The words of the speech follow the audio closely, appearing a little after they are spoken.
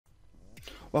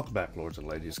Welcome back, lords and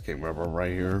ladies. KingRayRay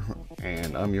right here,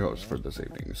 and I'm your host for this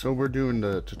evening. So we're doing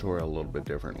the tutorial a little bit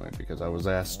differently because I was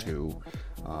asked to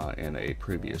in a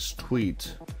previous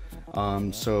tweet.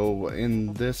 So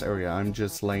in this area, I'm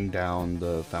just laying down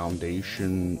the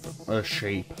foundation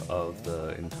shape of the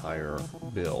entire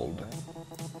build.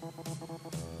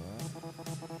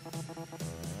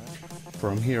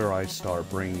 From here, I start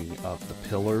bringing up the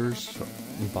pillars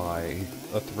by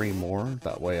 3 more.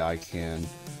 That way I can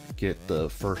get the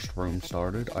first room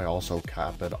started. I also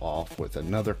cap it off with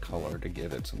another color to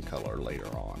give it some color later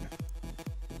on.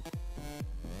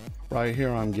 Right here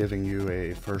I'm giving you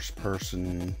a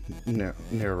first-person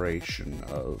narration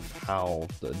of how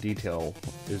the detail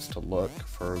is to look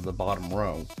for the bottom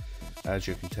row. As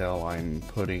you can tell, I'm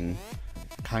putting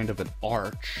kind of an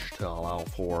arch to allow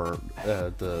for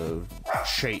the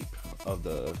shape of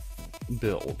the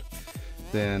build.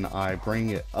 Then I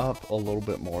bring it up a little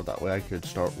bit more, that way I could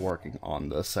start working on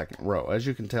the second row. As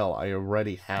you can tell, I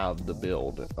already have the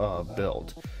build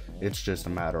built. It's just a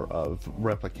matter of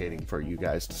replicating for you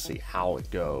guys to see how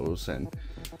it goes and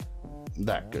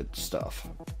that good stuff.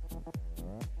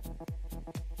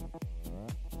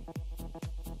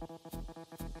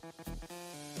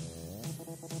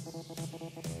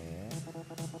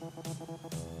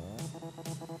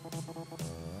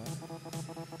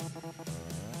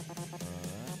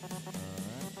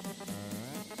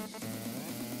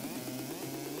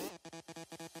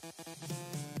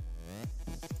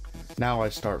 Now I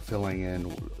start filling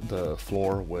in the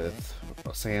floor with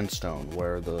sandstone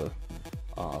where the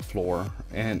floor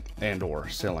and or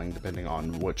ceiling, depending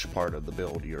on which part of the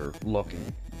build you're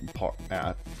looking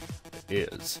at,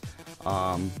 is.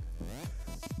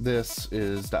 This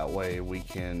is that way we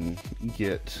can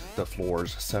get the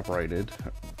floors separated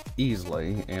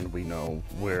easily and we know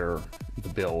where the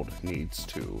build needs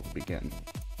to begin.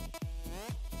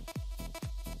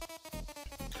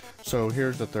 So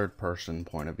here's the third person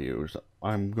point of view.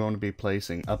 I'm going to be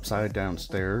placing upside down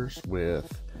stairs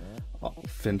with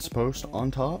fence post on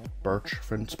top, birch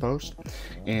fence post,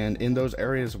 and in those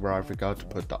areas where I forgot to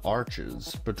put the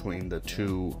arches between the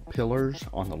 2 pillars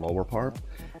on the lower part,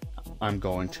 I'm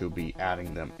going to be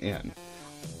adding them in.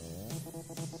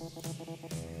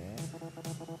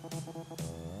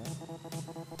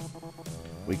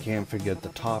 We can't forget the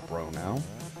top row now,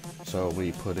 so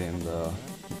we put in the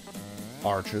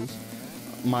arches.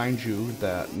 Mind you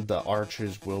that the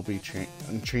arches will be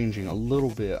changing a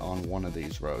little bit on one of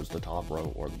these rows, the top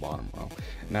row or the bottom row.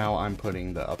 Now I'm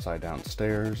putting the upside down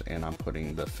stairs and I'm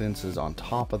putting the fences on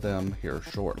top of them here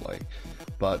shortly.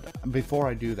 But before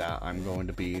I do that, I'm going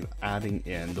to be adding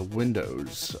in the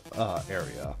windows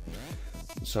area.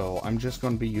 So I'm just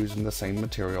going to be using the same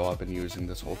material I've been using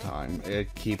this whole time.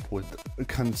 Keep with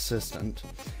consistent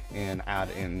and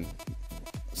add in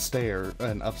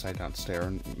an upside down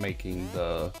stair, making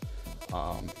the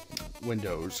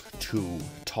windows too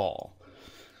tall.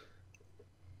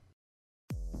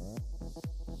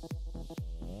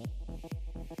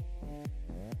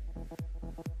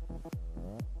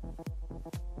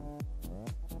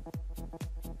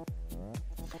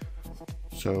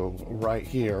 So right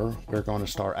here we're going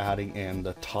to start adding in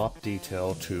the top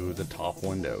detail to the top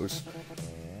windows.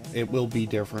 It will be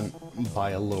different by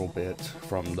a little bit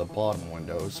from the bottom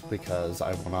windows because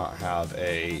I will not have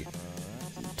a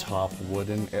top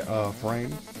wooden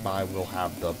frame, but I will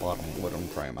have the bottom wooden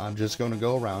frame. I'm just going to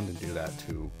go around and do that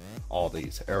to all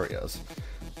these areas.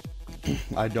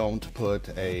 I don't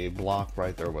put a block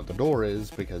right there where the door is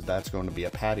because that's going to be a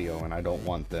patio and I don't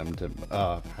want them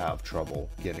to have trouble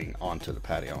getting onto the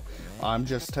patio. I'm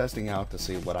just testing out to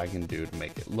see what I can do to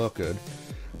make it look good.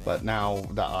 But now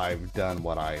that I've done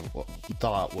what I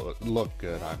thought would look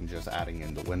good, I'm just adding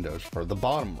in the windows for the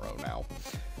bottom row now.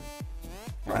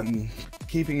 I'm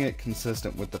keeping it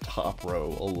consistent with the top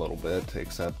row a little bit,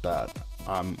 except that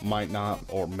I might not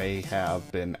or may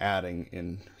have been adding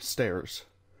in stairs.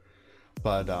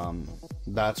 But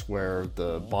that's where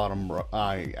the bottom row,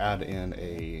 I add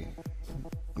in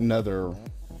another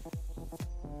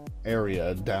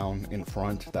area down in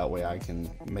front, that way I can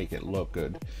make it look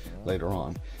good later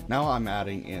on. Now I'm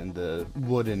adding in the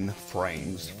wooden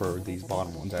frames for these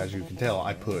bottom ones. As you can tell,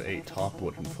 I put a top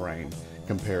wooden frame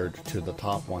compared to the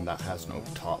top one that has no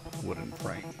top wooden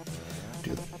frame.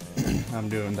 I'm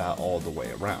doing that all the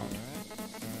way around.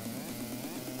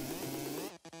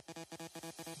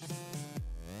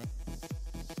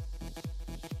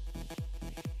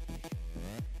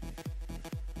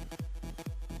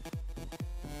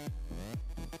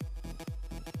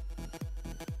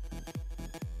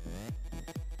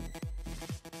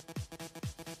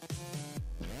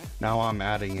 Now I'm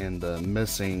adding in the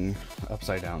missing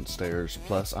upside down stairs,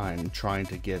 plus I'm trying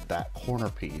to get that corner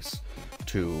piece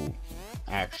to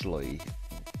actually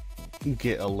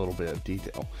get a little bit of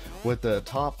detail. With the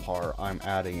top part, I'm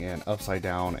adding an upside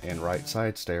down and right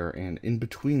side stair, and in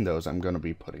between those I'm going to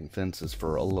be putting fences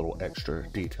for a little extra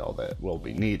detail that will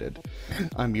be needed.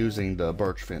 I'm using the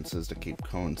birch fences to keep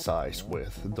coincide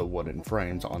with the wooden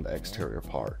frames on the exterior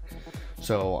part.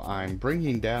 So I'm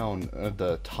bringing down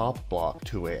the top block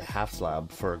to a half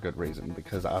slab for a good reason,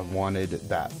 because I wanted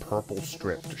that purple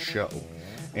strip to show.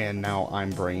 And now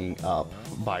I'm bringing up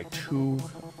by 2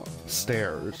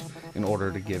 stairs in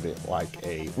order to give it like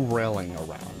a railing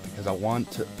around, because I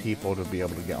want people to be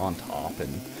able to get on top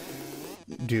and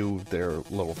do their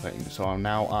little thing. So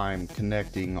now I'm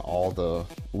connecting all the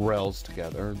rails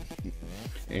together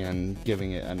and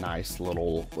giving it a nice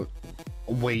little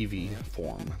wavy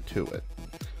form to it.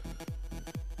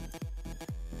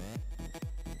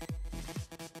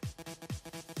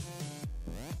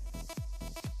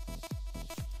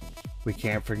 We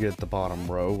can't forget the bottom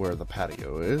row where the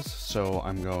patio is, so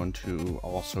I'm going to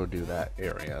also do that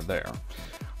area there.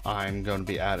 I'm going to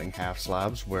be adding half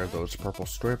slabs where those purple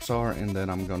strips are, and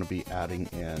then I'm going to be adding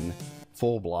in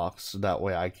full blocks. That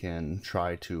way I can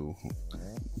try to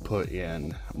put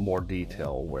in more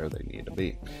detail where they need to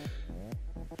be.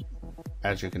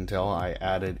 As you can tell, I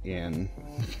added in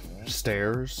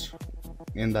stairs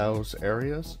in those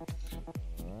areas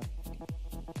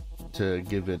to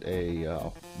give it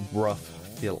a rough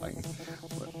feeling.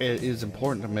 It is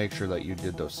important to make sure that you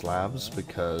did those slabs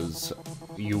because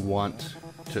you want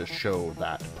to show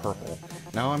that purple.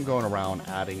 Now I'm going around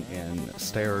adding in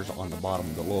stairs on the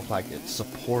bottom that look like it's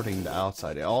supporting the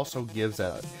outside. It also gives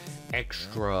that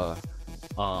extra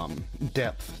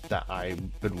depth that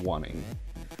I've been wanting.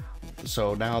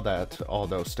 So now that all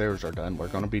those stairs are done, we're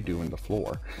going to be doing the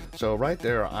floor. So right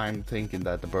there, I'm thinking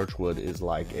that the birch wood is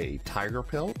like a tiger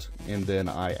pelt, and then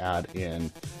I add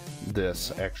in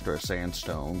this extra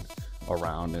sandstone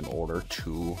around in order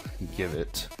to give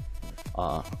it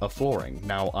a flooring.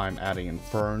 Now I'm adding in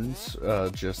ferns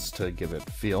just to give it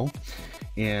feel,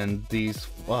 and these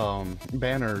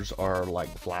banners are like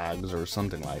flags or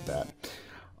something like that.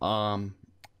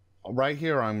 Right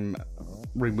here I'm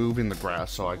removing the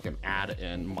grass so I can add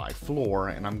in my floor,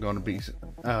 and I'm going to be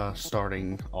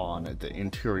starting on the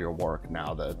interior work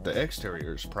now that the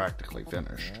exterior is practically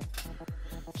finished.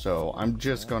 So I'm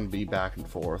just going to be back and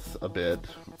forth a bit.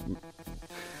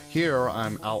 Here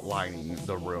I'm outlining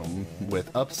the room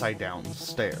with upside down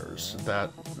stairs.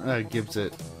 That gives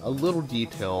it a little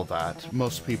detail that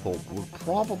most people would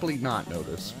probably not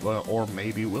notice, or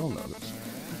maybe will notice.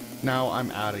 Now I'm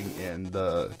adding in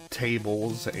the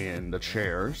tables and the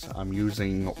chairs. I'm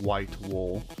using white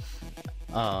wool,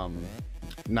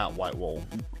 not white wool,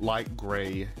 light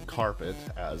gray carpet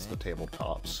as the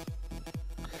tabletops.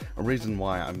 A reason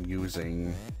why I'm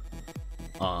using,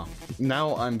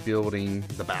 now I'm building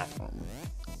the bathroom.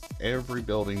 Every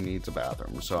building needs a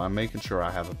bathroom, so I'm making sure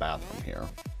I have a bathroom here.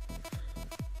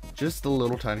 Just a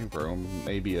little tiny room,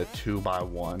 maybe a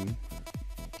 2x1.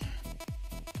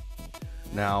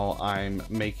 Now I'm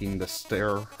making the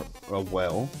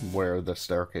stairwell where the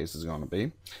staircase is going to be.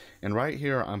 And right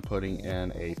here I'm putting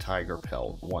in a tiger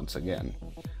pelt once again.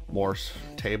 More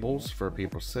tables for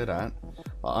people to sit at.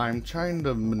 I'm trying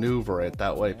to maneuver it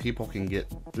that way people can get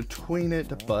between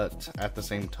it, but at the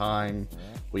same time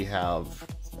we have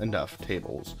enough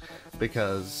tables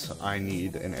because I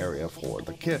need an area for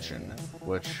the kitchen,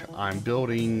 which I'm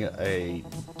building a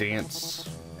dance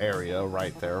area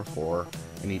right there for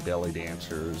any belly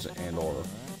dancers and or,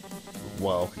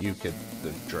 well, you get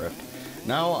the drift.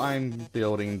 Now I'm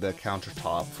building the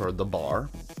countertop for the bar.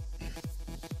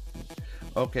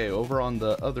 Okay, over on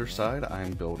the other side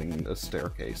I'm building a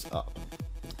staircase up.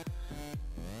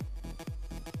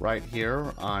 Right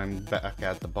here I'm back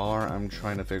at the bar. I'm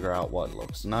trying to figure out what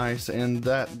looks nice, and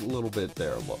that little bit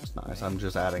there looks nice. I'm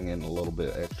just adding in a little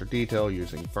bit extra detail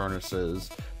using furnaces,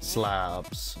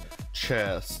 slabs,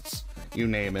 chests, you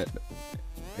name it.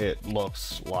 It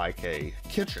looks like a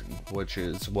kitchen, which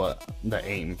is what the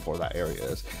aim for that area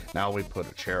is. Now we put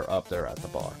a chair up there at the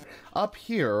bar. Up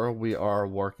here we are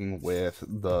working with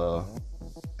the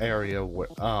area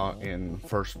in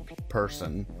first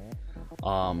person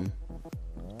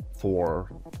for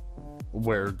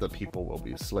where the people will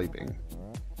be sleeping.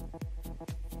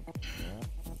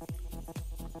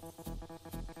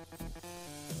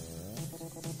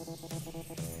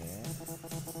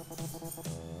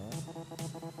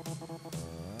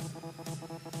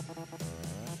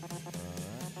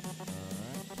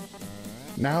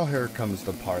 Now here comes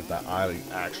the part that I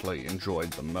actually enjoyed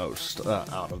the most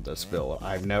out of this build.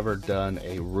 I've never done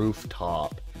a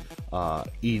rooftop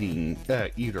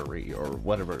eatery, or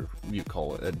whatever you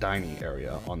call it, a dining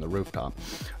area on the rooftop.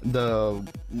 The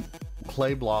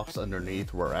clay blocks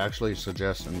underneath were actually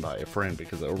suggested by a friend,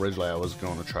 because originally I was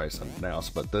going to try something else,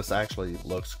 but this actually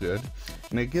looks good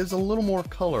and it gives a little more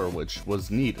color, which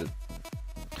was needed.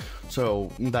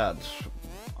 So that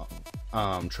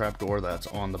trapdoor that's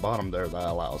on the bottom there, that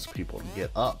allows people to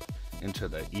get up into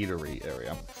the eatery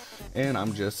area. And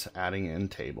I'm just adding in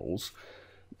tables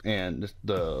and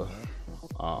the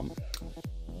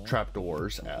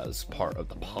trapdoors as part of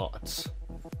the pots.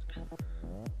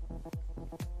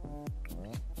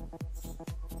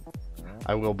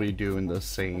 I will be doing the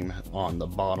same on the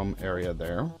bottom area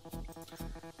there.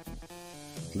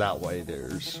 That way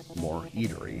there's more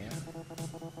eatery.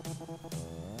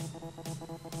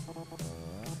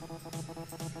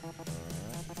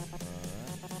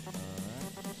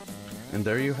 And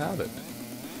there you have it.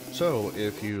 So,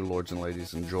 if you lords and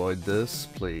ladies enjoyed this,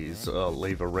 please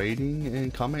leave a rating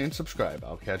and comment and subscribe.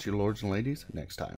 I'll catch you lords and ladies next time.